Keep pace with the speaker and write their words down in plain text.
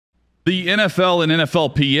The NFL and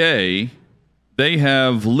NFLPA, they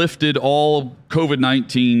have lifted all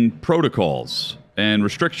COVID-19 protocols and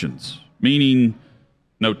restrictions, meaning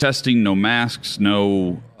no testing, no masks,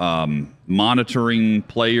 no monitoring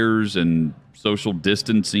players and social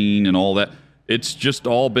distancing and all that. It's just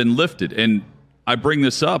all been lifted. And I bring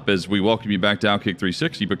this up as we welcome you back to Outkick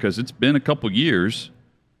 360 because it's been a couple years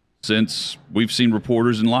since we've seen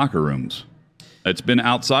reporters in locker rooms. It's been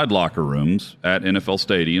outside locker rooms at NFL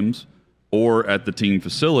stadiums or at the team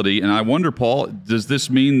facility. And I wonder, Paul, does this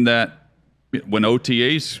mean that when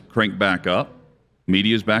OTAs crank back up,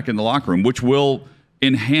 media's back in the locker room, which will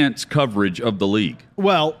enhance coverage of the league?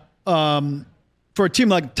 Well, for a team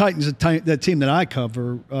like Titans, the team that I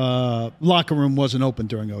cover, locker room wasn't open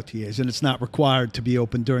during OTAs, and it's not required to be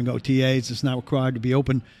open during OTAs. It's not required to be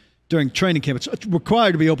open during training camp. It's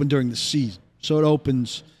required to be open during the season. So it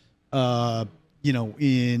opens, in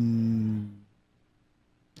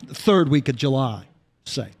the third week of July,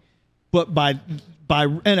 say. But by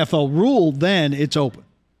NFL rule, then it's open.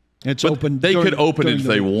 It's open. They could open it if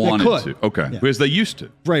they wanted to. Okay, yeah. Because they used to.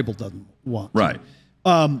 Vrabel doesn't want to. Right.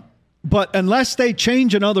 But unless they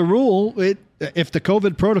change another rule, if the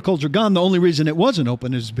COVID protocols are gone, the only reason it wasn't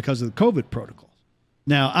open is because of the COVID protocols.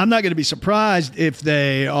 Now, I'm not going to be surprised if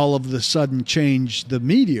they all of a sudden change the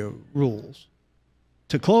media rules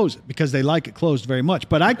to close it because they like it closed very much.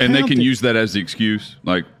 But and they can use that as the excuse,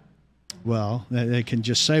 like. Well, they can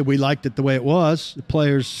just say, we liked it the way it was. The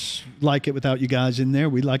players like it without you guys in there.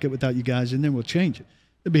 We like it without you guys in there. We'll change it.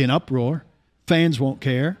 There'll be an uproar. Fans won't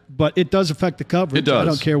care. But it does affect the coverage. It does. I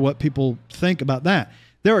don't care what people think about that.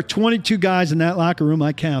 There are 22 guys in that locker room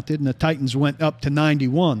I counted, and the Titans went up to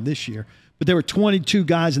 91 this year. But there were 22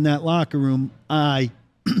 guys in that locker room I,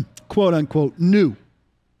 quote-unquote, knew.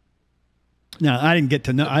 Now, I didn't get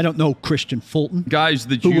to know. I don't know Christian Fulton. Guys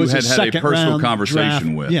that you had a personal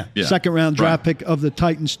conversation with. Yeah, second-round draft pick of the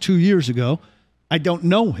Titans 2 years ago. I don't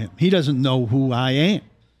know him. He doesn't know who I am.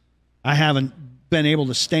 I haven't been able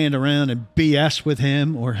to stand around and BS with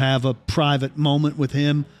him or have a private moment with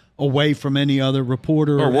him away from any other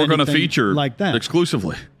reporter or we're going to feature like that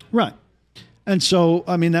exclusively. Right. And so,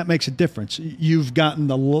 I mean, that makes a difference. You've gotten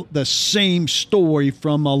the same story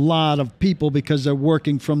from a lot of people because they're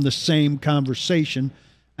working from the same conversation.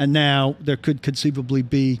 And now there could conceivably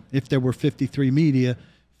be, if there were 53 media,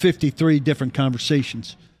 53 different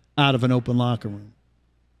conversations out of an open locker room.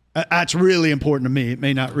 That's really important to me. It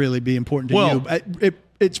may not really be important to you.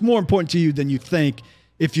 It's more important to you than you think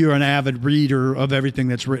if you're an avid reader of everything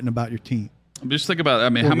that's written about your team. Just think about,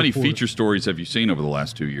 how many feature stories have you seen over the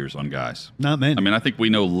last 2 years on guys? Not many. I think we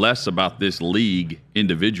know less about this league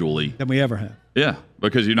individually than we ever have. Yeah,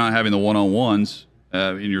 because you're not having the one-on-ones,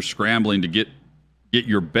 and you're scrambling to get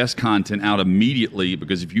your best content out immediately,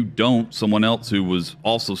 because if you don't, someone else who was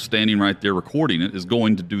also standing right there recording it is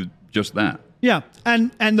going to do just that. Yeah,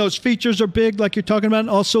 and those features are big, like you're talking about,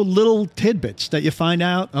 and also little tidbits that you find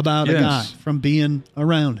out about a guy from being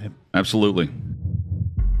around him. Absolutely.